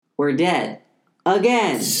we're dead.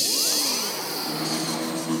 Again.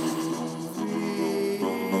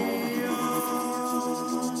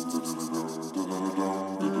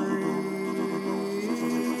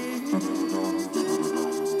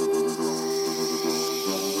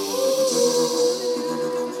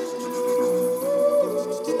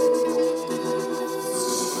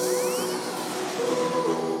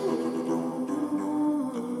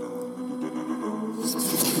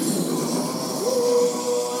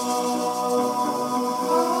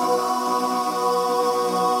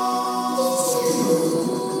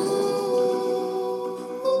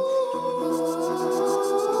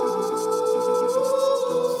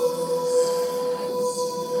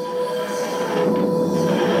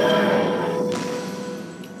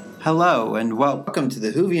 Hello and welcome to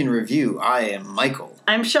the Whovian Review. I am Michael.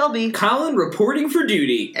 I'm Shelby. Colin reporting for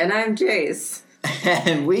duty. And I'm Jace.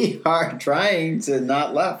 And we are trying to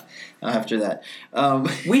not laugh after that.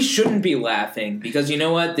 We shouldn't be laughing because you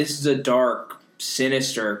know what? This is a dark,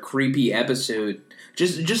 sinister, creepy episode.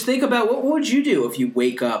 Just think about what would you do if you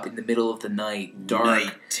wake up in the middle of the night, dark,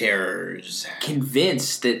 Night terrors,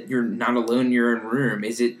 convinced that you're not alone in your own room.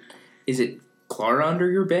 Is it Clara under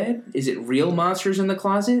your bed? Is it real monsters in the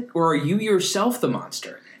closet? Or are you yourself the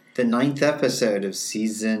monster? the 9th episode of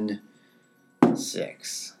Season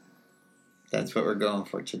 6. That's what we're going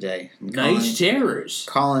for today. And Night terrors.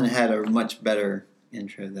 Colin had a much better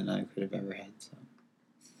intro than I could have ever had. So.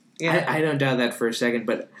 Yeah. I don't doubt that for a second,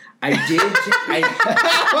 but I did.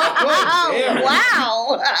 Oh,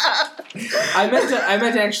 wow! I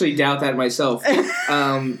meant to actually doubt that myself,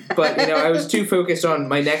 but I was too focused on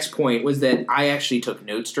my next point was that I actually took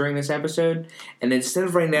notes during this episode, and instead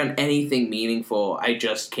of writing down anything meaningful, I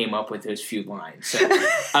just came up with those few lines. So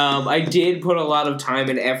I did put a lot of time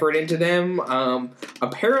and effort into them,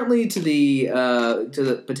 apparently to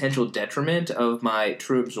the potential detriment of my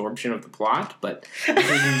true absorption of the plot, but.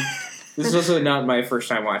 This is also not my first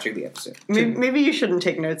time watching the episode. Maybe you shouldn't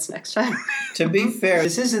take notes next time. To be fair,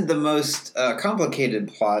 this isn't the most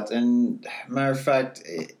complicated plot, and matter of fact,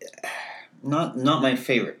 not my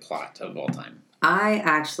favorite plot of all time. I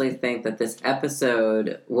actually think that this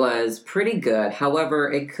episode was pretty good.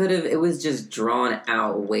 However, it was just drawn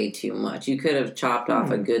out way too much. You could have chopped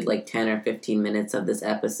off a good 10 or 15 minutes of this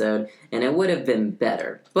episode, and it would have been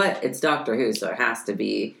better. But it's Doctor Who, so it has to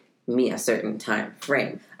be a certain time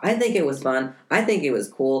frame. I think it was fun. I think it was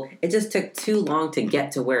cool. It just took too long to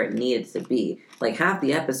get to where it needed to be. Half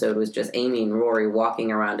the episode was just Amy and Rory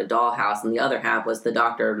walking around a dollhouse, and the other half was the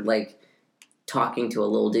Doctor, talking to a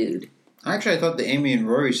little dude. Actually, I thought the Amy and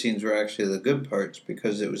Rory scenes were actually the good parts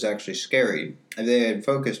because it was actually scary. If they had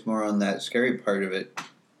focused more on that scary part of it,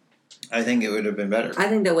 I think it would have been better. I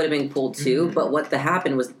think that would have been cool too, but what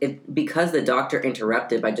happened was because the Doctor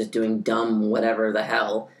interrupted by just doing dumb whatever the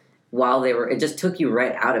hell while it just took you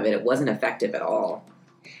right out of it. It wasn't effective at all.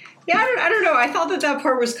 Yeah, I don't know. I thought that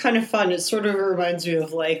part was kind of fun. It sort of reminds me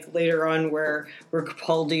of later on where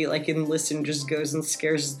Capaldi enlists and just goes and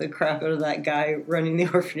scares the crap out of that guy running the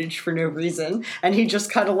orphanage for no reason, and he just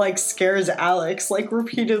kind of scares Alex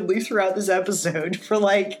repeatedly throughout this episode for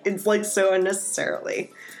it's so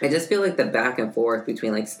unnecessarily. I just feel the back and forth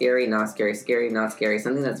between scary, not scary, scary, not scary,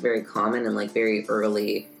 something that's very common and very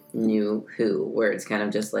early New Who, where it's kind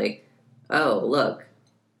of just oh, look,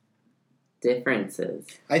 differences.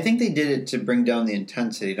 I think they did it to bring down the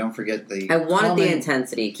intensity. Don't forget I wanted the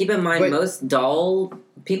intensity. Keep in mind, most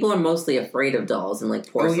people are mostly afraid of dolls and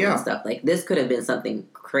porcelain and stuff. This could have been something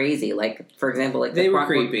crazy. For example, they were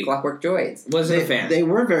creepy. Clockwork Droids. Wasn't a fan. They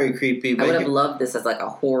were very creepy. I would have loved this as a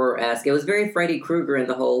horror-esque. It was very Freddy Krueger in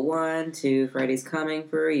the whole 1, 2, Freddy's coming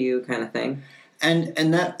for you kind of thing.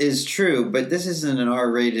 And that is true, but this isn't an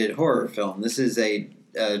R-rated horror film. This is a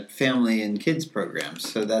family and kids program,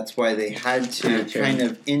 so that's why they had to kind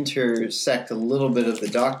of intersect a little bit of the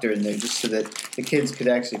Doctor in there just so that the kids could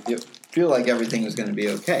actually feel like everything was going to be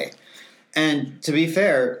okay. And to be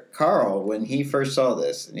fair, Carl, when he first saw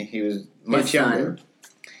this, and he was much younger,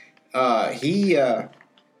 he had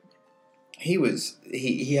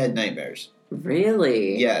nightmares.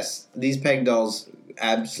 Really? Yes, these peg dolls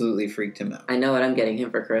absolutely freaked him out. I know what I'm getting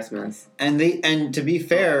him for Christmas. And to be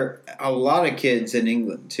fair, a lot of kids in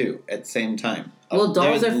England too at the same time. Well,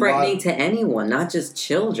 dolls are frightening to anyone, not just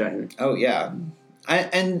children. Oh yeah,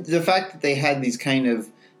 and the fact that they had these kind of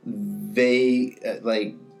vague,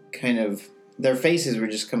 their faces were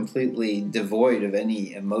just completely devoid of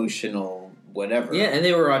any emotional whatever. Yeah, and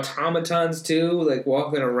they were automatons too, like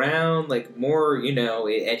walking around, like more,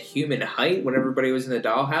 at human height when everybody was in the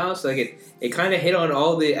dollhouse. Like it kind of hit on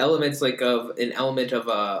all the elements, like of an element of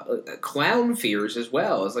a clown fears as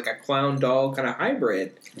well. It's like a clown doll kind of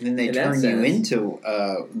hybrid. And then they turn you into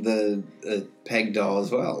the peg doll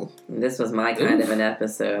as well. This was my kind of an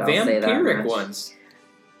episode. I'll say that Vampiric much. ones.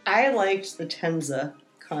 I liked the Tenza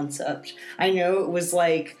concept. I know it was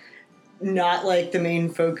like not like the main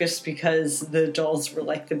focus because the dolls were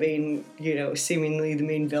like the main, seemingly the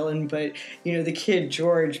main villain, but the kid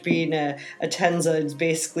George being a Tenza is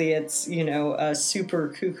basically a super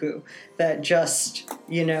cuckoo that just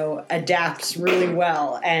adapts really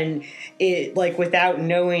well, and it like without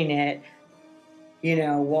knowing it,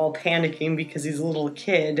 while panicking because he's a little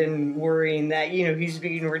kid and worrying that, he's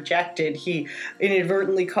being rejected, he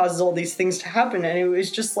inadvertently causes all these things to happen. And it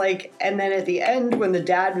was just like, and then at the end when the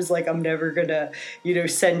dad was like, I'm never gonna,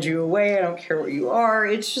 send you away, I don't care what you are.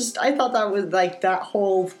 It's just, I thought that was like, that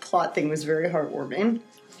whole plot thing was very heartwarming.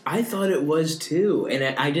 I thought it was too.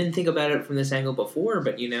 And I didn't think about it from this angle before,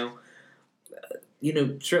 but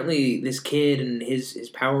certainly this kid and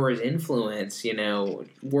his power, his influence,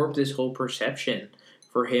 warped this whole perception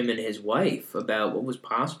for him and his wife about what was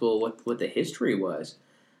possible, what the history was.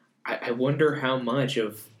 I wonder how much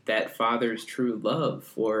of that father's true love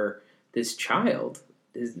for this child,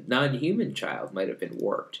 this non-human child, might have been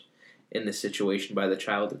warped in this situation by the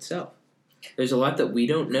child itself. There's a lot that we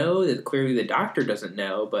don't know, that clearly the doctor doesn't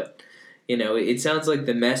know, but it sounds like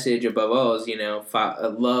the message above all is,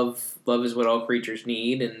 love is what all creatures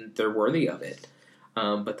need, and they're worthy of it.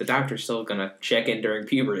 But the doctor's still going to check in during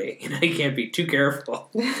puberty. You can't be too careful.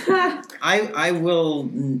 I've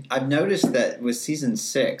noticed that with season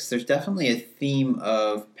 6, there's definitely a theme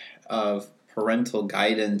of parental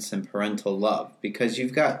guidance and parental love, because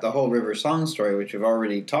you've got the whole River Song story, which we've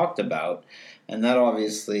already talked about, and that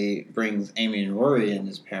obviously brings Amy and Rory in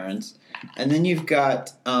as parents. And then you've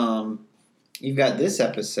got this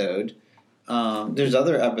episode. There's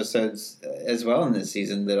other episodes as well in this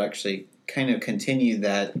season that actually kind of continue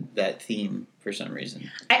that theme for some reason.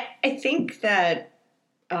 I think that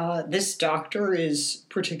this doctor is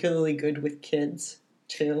particularly good with kids,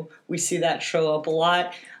 too. We see that show up a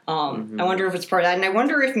lot. I wonder if it's part of that. And I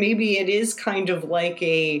wonder if maybe it is kind of like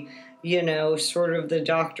a, sort of the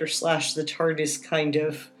doctor / the TARDIS kind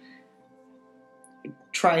of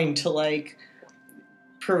trying to, like,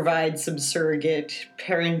 provide some surrogate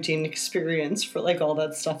parenting experience for like all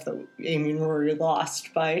that stuff that Amy and Rory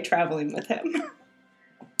lost by traveling with him.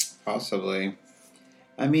 Possibly.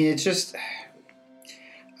 I mean, it's just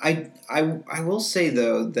I will say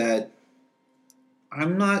though that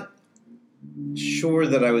I'm not sure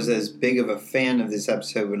that I was as big of a fan of this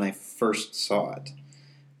episode when I first saw it.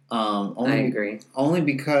 I agree. Only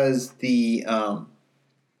because the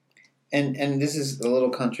And this is a little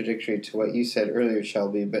contradictory to what you said earlier,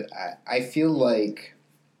 Shelby, but I feel like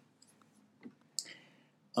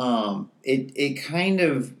it kind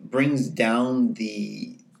of brings down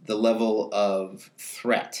the level of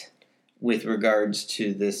threat with regards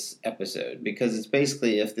to this episode, because it's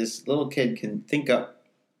basically if this little kid can think up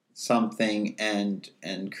something and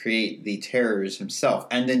create the terrors himself,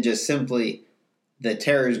 and then just simply the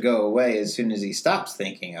terrors go away as soon as he stops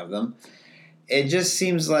thinking of them. It just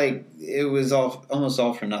seems like it was almost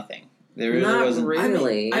all for nothing. There really Not wasn't.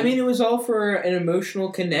 really. I mean, it was all for an emotional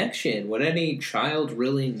connection. What any child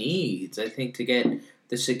really needs, I think, to get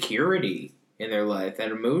the security in their life,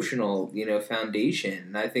 that emotional, foundation.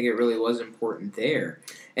 And I think it really was important there.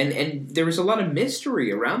 And there was a lot of mystery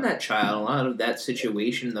around that child, a lot of that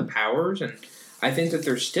situation, the powers, and I think that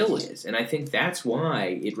there still is. And I think that's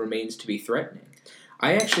why it remains to be threatening.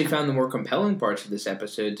 I actually found the more compelling parts of this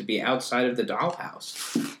episode to be outside of the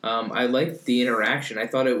dollhouse. I liked the interaction. I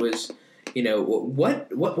thought it was,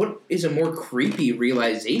 what is a more creepy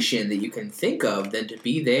realization that you can think of than to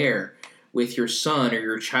be there with your son or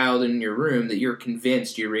your child in your room that you're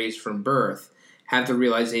convinced you raised from birth, have the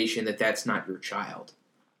realization that that's not your child.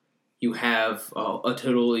 You have a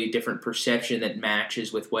totally different perception that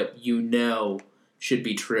matches with what should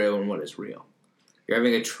be true and what is real. You're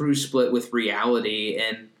having a true split with reality,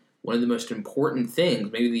 and one of the most important things,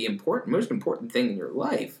 maybe the most important thing in your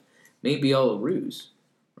life, may be all a ruse,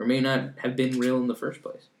 or may not have been real in the first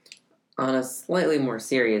place. On a slightly more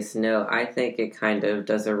serious note, I think it kind of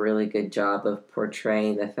does a really good job of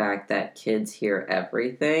portraying the fact that kids hear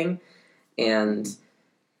everything, and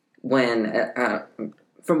when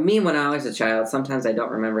for me, when I was a child, sometimes I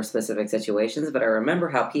don't remember specific situations, but I remember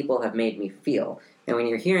how people have made me feel. And when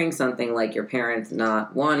you're hearing something like your parents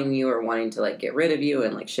not wanting you or wanting to, like, get rid of you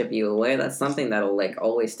and, like, ship you away, that's something that'll, like,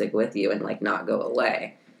 always stick with you and, like, not go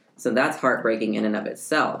away. So that's heartbreaking in and of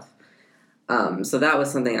itself. So that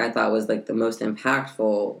was something I thought was, like, the most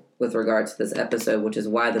impactful with regards to this episode, which is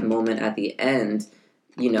why the moment at the end,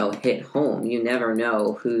 hit home. You never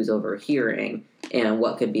know who's overhearing and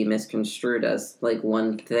what could be misconstrued as, like,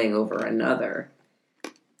 one thing over another,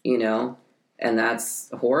 And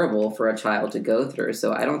that's horrible for a child to go through.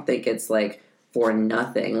 So I don't think it's, like, for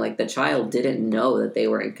nothing. Like, the child didn't know that they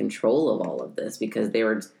were in control of all of this because they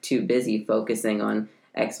were too busy focusing on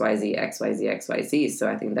XYZ, XYZ, XYZ. So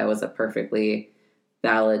I think that was a perfectly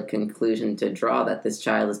valid conclusion to draw, that this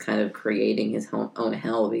child is kind of creating his own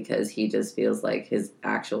hell because he just feels like his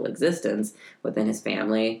actual existence within his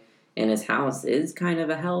family and his house is kind of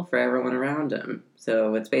a hell for everyone around him.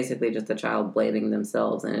 So it's basically just the child blaming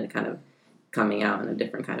themselves and it kind of coming out in a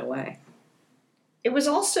different kind of way. It was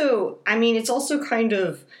also, it's also kind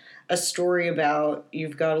of a story about,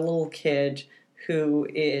 you've got a little kid who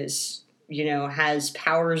is, has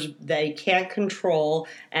powers they can't control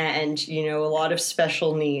and, a lot of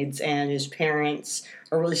special needs, and his parents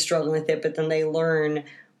are really struggling with it, but then they learn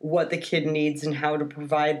what the kid needs and how to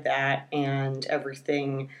provide that, and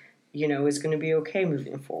everything, is going to be okay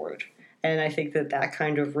moving forward. And I think that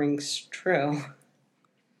kind of rings true.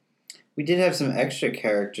 We did have some extra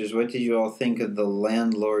characters. What did you all think of the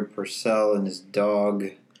landlord Purcell and his dog?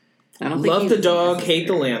 I don't think love the dog, hate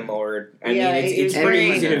the landlord. I mean, it's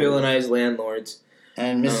pretty easy to villainize landlords.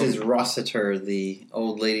 And Mrs. Rossiter, the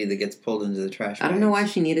old lady that gets pulled into the trash bag. I don't know why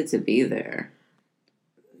she needed to be there.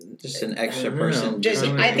 Just an extra person.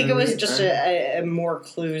 I think it was just a more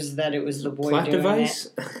clues that it was the boy plot doing device?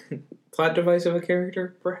 it. Plot device of a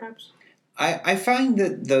character, perhaps? I find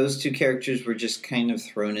that those two characters were just kind of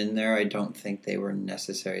thrown in there. I don't think they were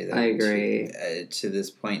necessary. I agree. To this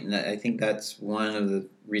point, and I think that's one of the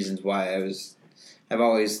reasons why I've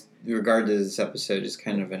always regarded this episode as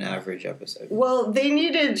kind of an average episode. Well, they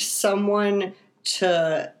needed someone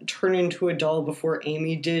to turn into a doll before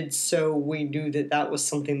Amy did, so we knew that was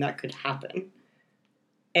something that could happen.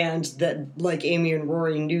 And that, like, Amy and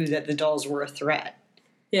Rory knew that the dolls were a threat.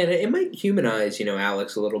 Yeah, and it might humanize,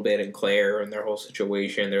 Alex a little bit, and Claire and their whole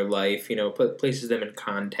situation, their life, places them in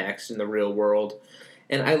context in the real world.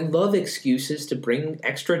 And I love excuses to bring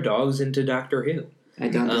extra dogs into Doctor Who. I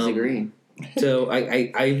don't disagree. So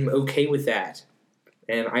I'm okay with that.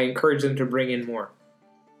 And I encourage them to bring in more.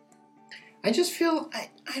 I just feel,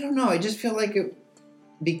 I don't know, I just feel like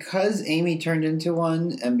because Amy turned into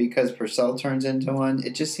one and because Purcell turns into one,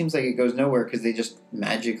 it just seems like it goes nowhere because they just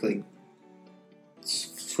magically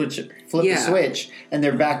flip the switch, and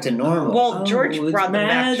they're back to normal. Well, George brought them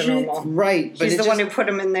back to normal. Right. But he's the one who put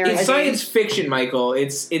them in there. It's science fiction, Michael.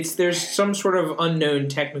 It's there's some sort of unknown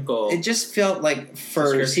technical... It just felt like,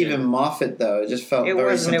 for Stephen Moffat, though, it just felt very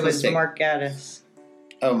simplistic. It was Mark Gatiss.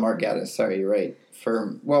 Oh, Mark Gatiss, sorry, you're right.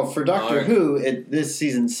 For Doctor Who, this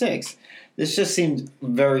season 6, this just seemed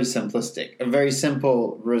very simplistic. A very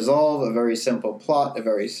simple resolve, a very simple plot, a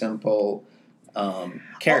very simple...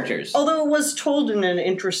 characters. Although it was told in an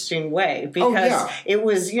interesting way, because it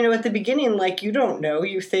was, at the beginning, like, you don't know,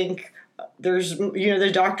 you think there's,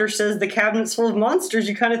 the doctor says the cabinet's full of monsters,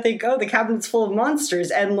 you kind of think, oh, the cabinet's full of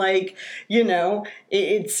monsters, and, like,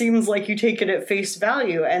 it seems like you take it at face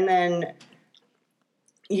value, and then,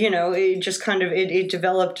 it just kind of, it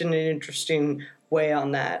developed in an interesting way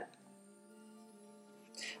on that.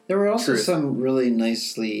 There were also some really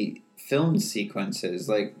nicely filmed sequences,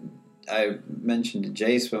 like, I mentioned to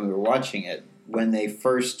Jace when we were watching it, when they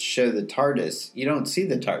first show the TARDIS, you don't see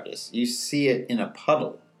the TARDIS. You see it in a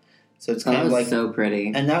puddle. So it's kind of like... so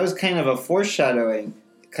pretty. And that was kind of a foreshadowing,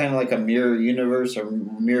 kind of like a mirror universe or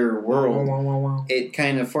mirror world. Wow. It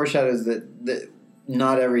kind of foreshadows that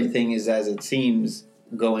not everything is as it seems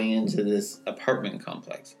going into this apartment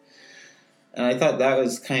complex. And I thought that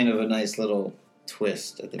was kind of a nice little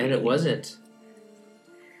twist at the beginning. And it wasn't.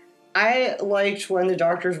 I liked when the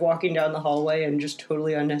doctor's walking down the hallway and just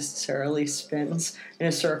totally unnecessarily spins in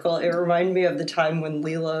a circle. It reminded me of the time when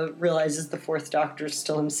Leela realizes the fourth doctor's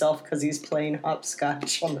still himself because he's playing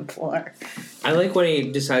hopscotch on the floor. I like when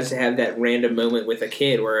he decides to have that random moment with a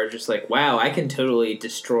kid where it's just like, wow, I can totally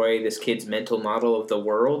destroy this kid's mental model of the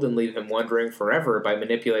world and leave him wondering forever by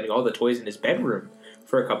manipulating all the toys in his bedroom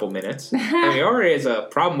for a couple minutes. And he already has a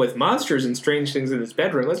problem with monsters and strange things in his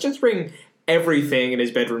bedroom. Let's just bring everything in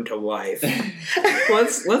his bedroom to life.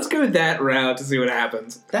 Let's go that route to see what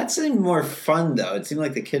happens. That seemed more fun, though. It seemed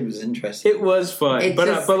like the kid was interested. It was fun,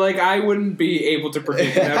 but like I wouldn't be able to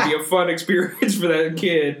predict that would be a fun experience for that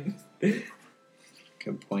kid.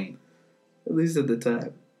 Good point. At least at the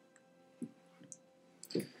time.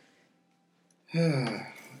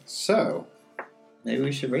 So, maybe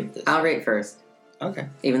we should rate this. I'll rate first. Okay.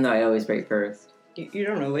 Even though I always rate first. You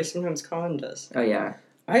don't know. Sometimes Colin does. Oh, yeah.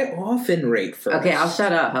 I often rate first. Okay, I'll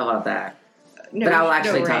shut up. How about that? No, But I'll you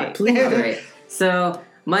actually don't talk. rate. Please rate. So,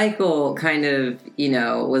 Michael kind of,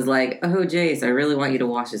 was like, oh, Jace, I really want you to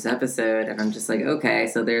watch this episode. And I'm just like, okay,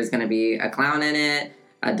 so there's going to be a clown in it,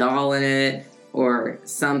 a doll in it, or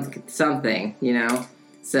something,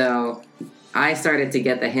 So I started to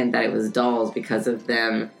get the hint that it was dolls because of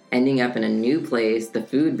them ending up in a new place, the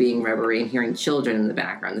food being rubbery, and hearing children in the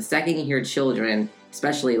background. The second you hear children,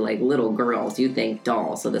 especially like little girls, you think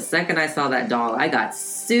dolls. So the second I saw that doll, I got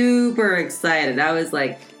super excited. I was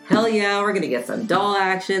like, hell yeah, we're going to get some doll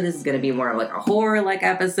action. This is going to be more of like a horror-like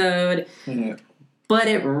episode. Mm-hmm. But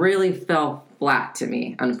it really fell flat to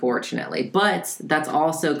me, unfortunately. But that's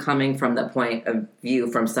also coming from the point of view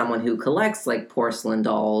from someone who collects like porcelain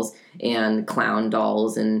dolls and clown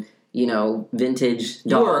dolls and, vintage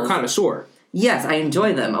dolls. You're a connoisseur. Yes, I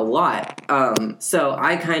enjoy them a lot. So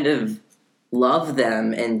I kind of love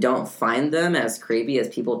them and don't find them as creepy as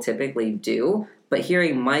people typically do. But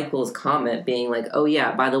hearing Michael's comment being like, oh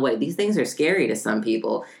yeah, by the way, these things are scary to some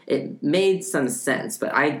people, it made some sense.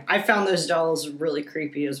 But I found those dolls really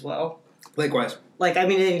creepy as well. Likewise. Like, I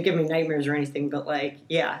mean, they didn't give me nightmares or anything, but like,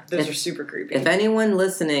 yeah, those are super creepy. If anyone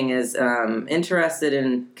listening is interested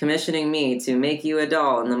in commissioning me to make you a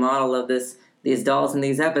doll in the model of these dolls in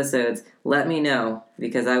these episodes, let me know,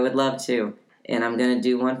 because I would love to. And I'm going to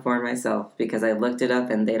do one for myself, because I looked it up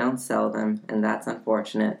and they don't sell them, and that's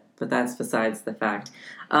unfortunate. But that's besides the fact.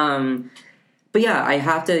 But yeah, I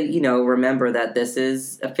have to, remember that this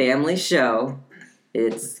is a family show.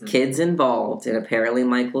 It's kids involved, and apparently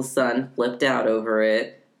Michael's son flipped out over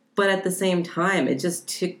it. But at the same time, it just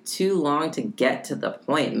took too long to get to the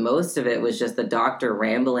point. Most of it was just the doctor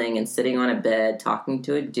rambling and sitting on a bed, talking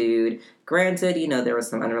to a dude. Granted, there was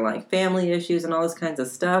some underlying family issues and all this kinds of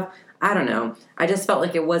stuff. I don't know. I just felt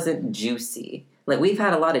like it wasn't juicy. Like, we've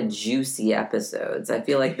had a lot of juicy episodes. I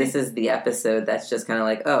feel like this is the episode that's just kind of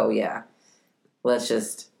like, oh, yeah, let's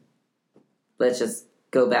just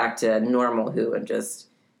go back to normal Who and just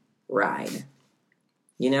ride.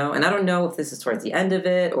 And I don't know if this is towards the end of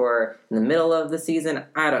it or in the middle of the season.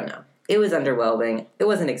 I don't know. It was underwhelming. It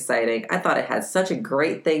wasn't exciting. I thought it had such a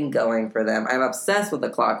great thing going for them. I'm obsessed with the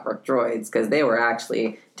Clockwork Droids because they were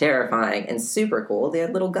actually terrifying and super cool. They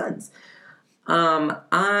had little guns.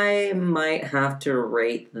 I might have to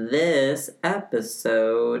rate this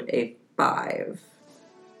episode a 5.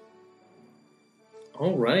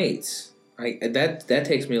 All right. That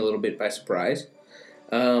takes me a little bit by surprise.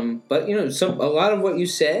 But a lot of what you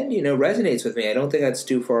said, resonates with me. I don't think that's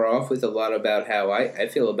too far off with a lot about how I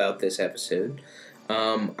feel about this episode.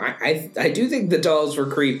 I do think the dolls were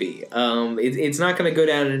creepy. It's not going to go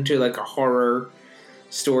down into like a horror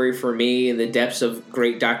story for me in the depths of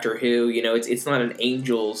great Doctor Who. It's not an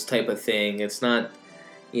Angels type of thing. It's not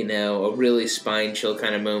a really spine chill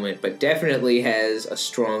kind of moment, but definitely has a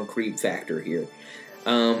strong creep factor here.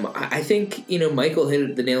 I think, Michael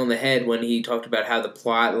hit the nail on the head when he talked about how the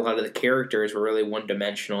plot, a lot of the characters were really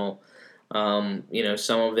one-dimensional. Some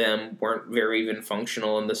of them weren't very even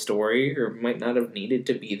functional in the story or might not have needed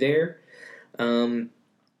to be there.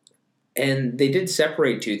 And they did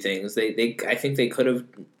separate two things. I think they could have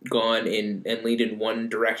gone in and leaned in one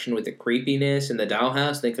direction with the creepiness in the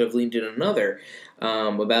dollhouse. They could have leaned in another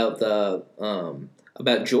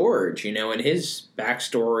about George, and his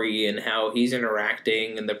backstory and how he's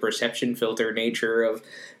interacting and the perception filter nature of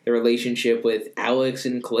the relationship with Alex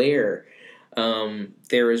and Claire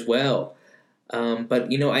there as well.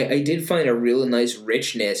 But I did find a really nice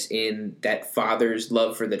richness in that father's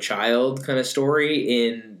love for the child kind of story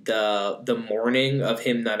in the mourning of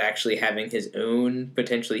him not actually having his own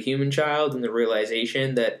potentially human child and the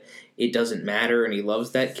realization that it doesn't matter and he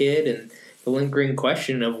loves that kid and the lingering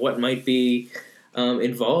question of what might be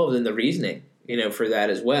involved in the reasoning, for that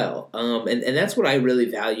as well. And that's what I really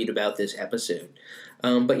valued about this episode.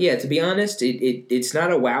 But yeah, to be honest, it's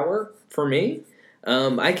not a wower for me.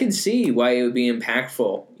 I can see why it would be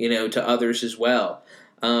impactful, to others as well.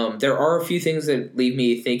 There are a few things that leave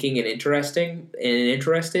me thinking and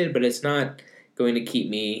interested, but it's not going to keep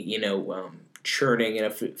me, churning in a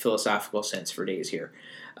philosophical sense for days here.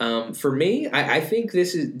 For me, I think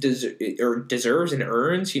this deserves and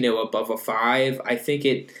earns, above a 5. I think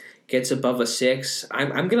it gets above a 6.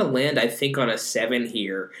 I'm going to land, I think, on a 7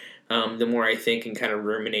 here. The more I think and kind of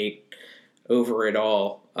ruminate over it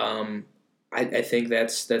all, I think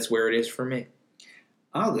that's where it is for me.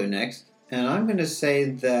 I'll go next, and I'm going to say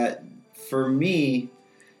that for me,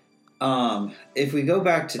 If we go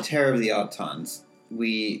back to Terror of the Autons,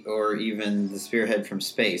 or even The Spearhead from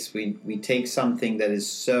Space, we take something that is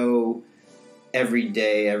so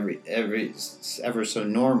everyday, ever so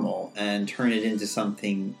normal, and turn it into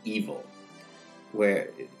something evil.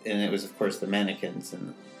 And it was, of course, the mannequins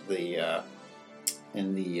and the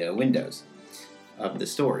windows of the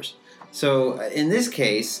stores. So in this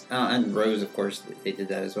case, and Rose, of course, they did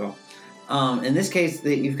that as well. In this case,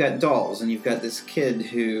 you've got dolls, and you've got this kid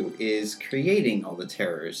who is creating all the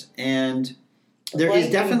terrors, and there is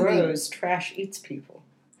definitely Rose, trash eats people.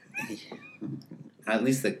 At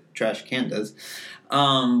least the trash can does.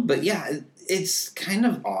 But yeah, it's kind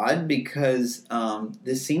of odd because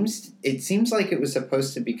it seems like it was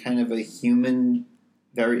supposed to be kind of a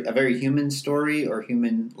very human story or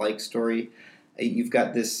human-like story. You've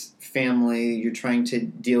got this family, you're trying to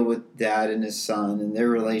deal with dad and his son and their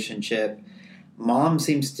relationship. Mom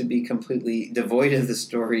seems to be completely devoid of the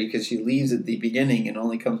story because she leaves at the beginning and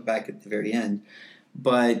only comes back at the very end.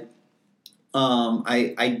 But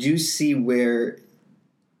I do see where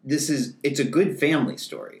it's a good family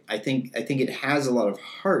story. I think it has a lot of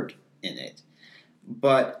heart in it.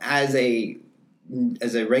 But as a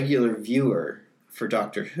regular viewer for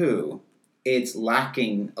Doctor Who, it's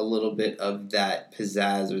lacking a little bit of that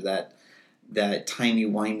pizzazz or that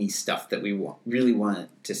timey-wimey stuff that we really want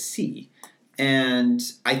to see. And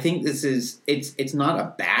I think it's not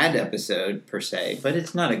a bad episode per se, but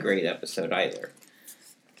it's not a great episode either.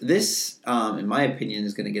 This, in my opinion,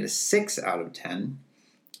 is going to get a 6 out of 10.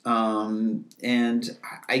 And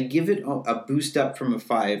I give it a boost up from a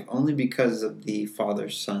 5 only because of the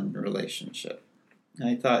father-son relationship. And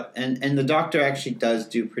I thought, and the Doctor actually does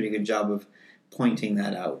do a pretty good job of pointing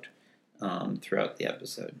that out throughout the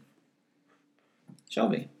episode.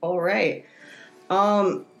 Shelby. All right.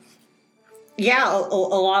 Yeah, a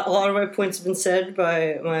lot of my points have been said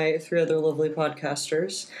by my 3 other lovely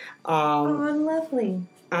podcasters. I'm lovely.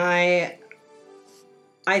 I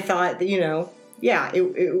thought that,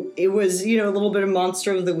 it was, a little bit of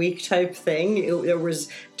Monster of the Week type thing. There was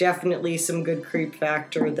definitely some good creep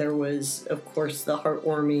factor. There was, of course, the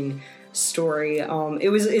heartwarming story.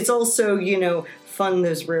 It's also, fun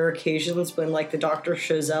those rare occasions when, like, the Doctor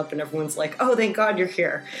shows up and everyone's like, oh, thank God you're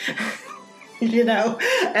here.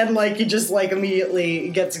 And, like, he just, like, immediately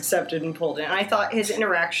gets accepted and pulled in. And I thought his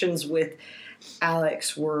interactions with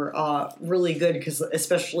Alex were really good, because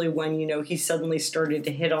especially when, he suddenly started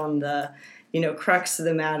to hit on the, crux of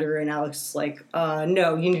the matter, and Alex is like,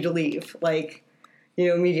 no, you need to leave. Like,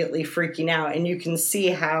 immediately freaking out. And you can see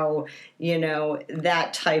how,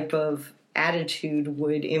 that type of attitude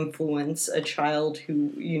would influence a child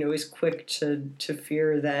who, is quick to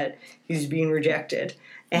fear that he's being rejected.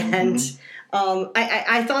 And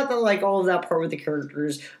I thought that, like, all of that part with the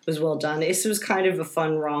characters was well done. This was kind of a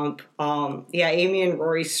fun romp. Amy and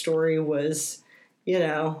Rory's story was,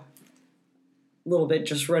 a little bit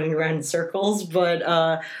just running around in circles.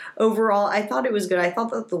 But overall, I thought it was good. I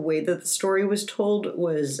thought that the way that the story was told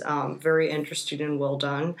was very interesting and well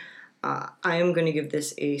done. I am going to give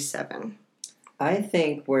this a 7. I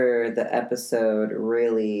think where the episode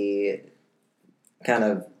really kind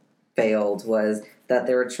of failed was that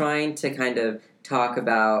they were trying to kind of talk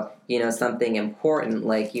about, something important,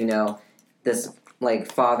 like, this,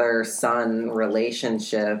 like, father-son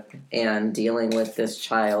relationship and dealing with this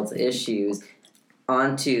child's issues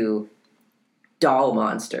onto doll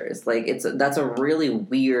monsters. Like, that's a really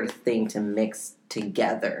weird thing to mix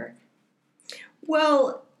together.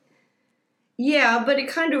 Well, yeah, but it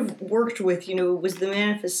kind of worked with, it was the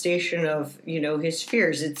manifestation of, his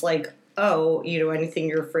fears. It's like, oh, anything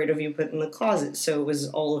you're afraid of, you put in the closet. So it was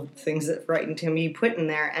all of the things that frightened him, he put in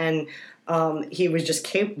there. And he was just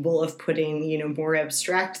capable of putting, more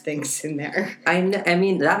abstract things in there. I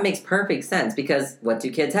mean, that makes perfect sense, because what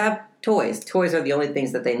do kids have? Toys. Toys are the only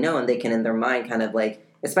things that they know, and they can, in their mind, kind of, like,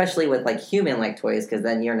 especially with, like, human-like toys, because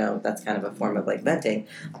then, that's kind of a form of, like, venting.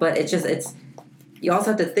 But you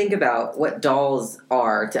also have to think about what dolls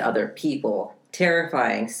are to other people.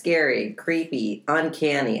 Terrifying, scary, creepy,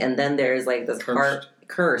 uncanny, and then there's, like, this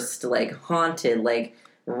cursed, like, haunted, like,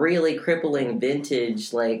 really crippling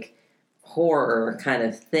vintage, like, horror kind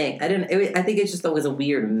of thing. I think it just was a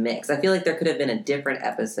weird mix. I feel like there could have been a different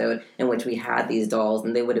episode in which we had these dolls,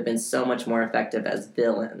 and they would have been so much more effective as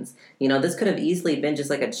villains. This could have easily been just,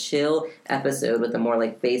 like, a chill episode with a more,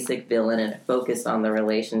 like, basic villain, and it focused on the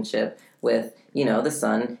relationship with, the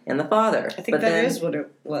son and the father. I think that is what it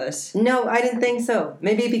was. No, I didn't think so.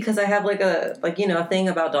 Maybe because I have, like, a thing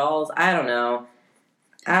about dolls. I don't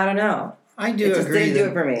know. I do It just agree didn't do that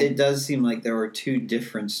it for me. it does seem like there were two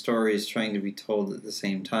different stories trying to be told at the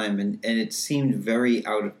same time, and it seemed very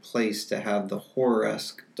out of place to have the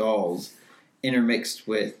horror-esque dolls intermixed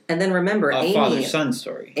with And then remember, a father-son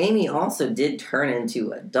story. Amy also did turn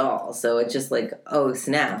into a doll, so it's just like, oh,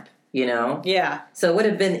 snap, you know? Yeah. So it would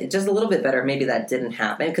have been just a little bit better. Maybe that didn't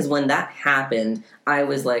happen, because when that happened, I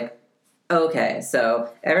was like, okay, so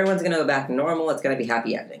everyone's going to go back to normal. It's going to be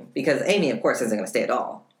happy ending. Because Amy, of course, isn't going to stay a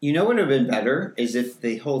doll. You know what would have been better is if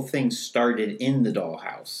the whole thing started in the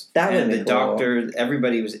dollhouse. That would and be the cool. doctor,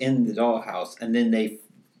 everybody was in the dollhouse, and then they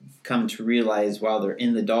come to realize while they're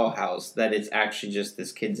in the dollhouse that it's actually just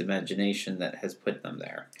this kid's imagination that has put them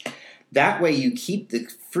there. That way, you keep the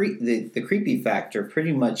creepy factor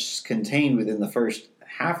pretty much contained within the first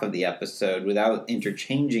half of the episode without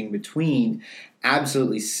interchanging between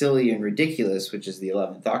absolutely silly and ridiculous, which is the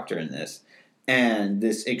 11th Doctor in this, and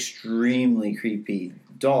this extremely creepy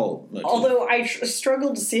doll motif. Although I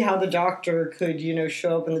struggled to see how the Doctor could,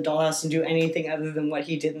 show up in the dollhouse and do anything other than what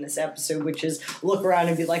he did in this episode, which is look around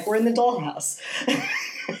and be like, "We're in the dollhouse."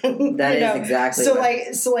 That is exactly so.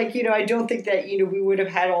 what- I don't think that we would have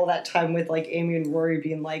had all that time with like Amy and Rory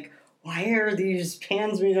being like, "Why are these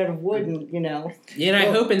pans made out of wood?" And Yeah, and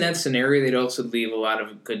I hope in that scenario they'd also leave a lot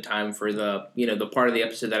of good time for the the part of the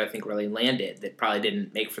episode that I think really landed that probably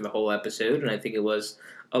didn't make for the whole episode, and I think it was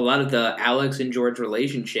a lot of the Alex and George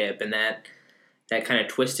relationship and that kind of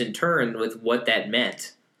twist and turn with what that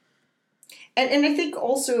meant. And I think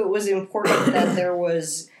also it was important that there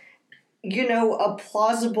was, a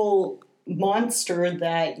plausible monster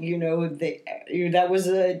that that was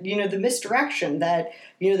the misdirection that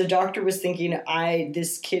the Doctor was thinking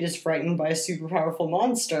this kid is frightened by a super powerful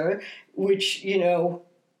monster, which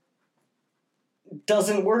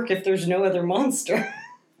doesn't work if there's no other monster.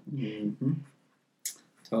 Mm-hmm.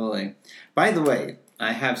 Totally. By the way,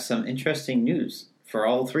 I have some interesting news for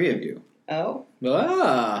all three of you. Oh,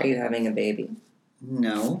 Are you having a baby?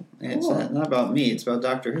 No, it's Cool. not about me. It's about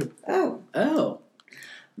Doctor Who. Oh.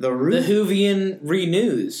 The The Ruth Whovian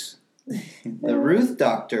renews. The Ruth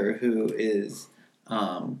Doctor, who is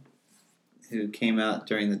who came out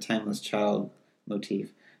during the Timeless Child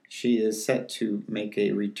motif, she is set to make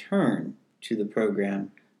a return to the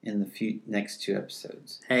program in the next 2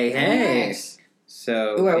 episodes. Hey. nice.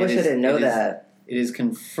 So Ooh, I wish I is- didn't know it is- that. It is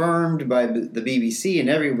confirmed by the BBC and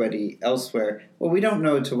everybody elsewhere. Well, we don't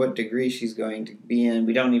know to what degree she's going to be in.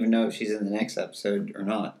 We don't even know if she's in the next episode or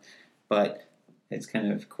not. But it's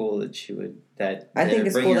kind of cool that she would. I think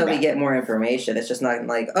it's bring cool her that we back. get more information. It's just not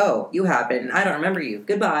like, oh, you happened. I don't remember you.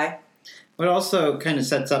 Goodbye. But it also kind of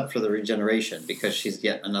sets up for the regeneration because she's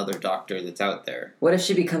yet another Doctor that's out there. What if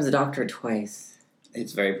she becomes a doctor twice?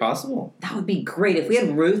 It's very possible. That would be great. If we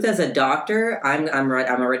had Ruth as a doctor, I'm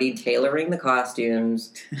already tailoring the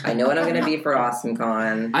costumes. I know what I'm going to be for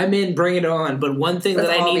AwesomeCon. I'm in, bring it on. But one thing Let's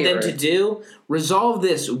that I all need be them to Ruth. do, resolve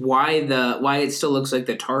this why it still looks like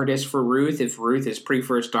the TARDIS for Ruth if Ruth is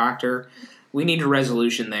pre-First Doctor. We need a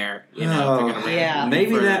resolution there. If they're gonna bring yeah. it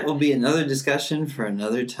Maybe further. that will be another discussion for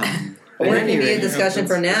another time. Or At it any could be a rate, discussion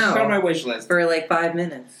for now. It's on my wish list. For like 5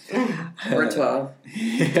 minutes. Or 12.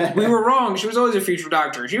 We were wrong. She was always a future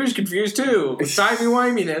Doctor. She was confused too.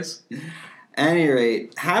 Timey-wiminess. Any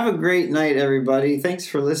rate, have a great night, everybody. Thanks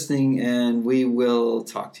for listening, and we will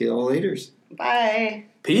talk to you all later. Bye.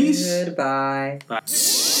 Peace. Goodbye. Bye.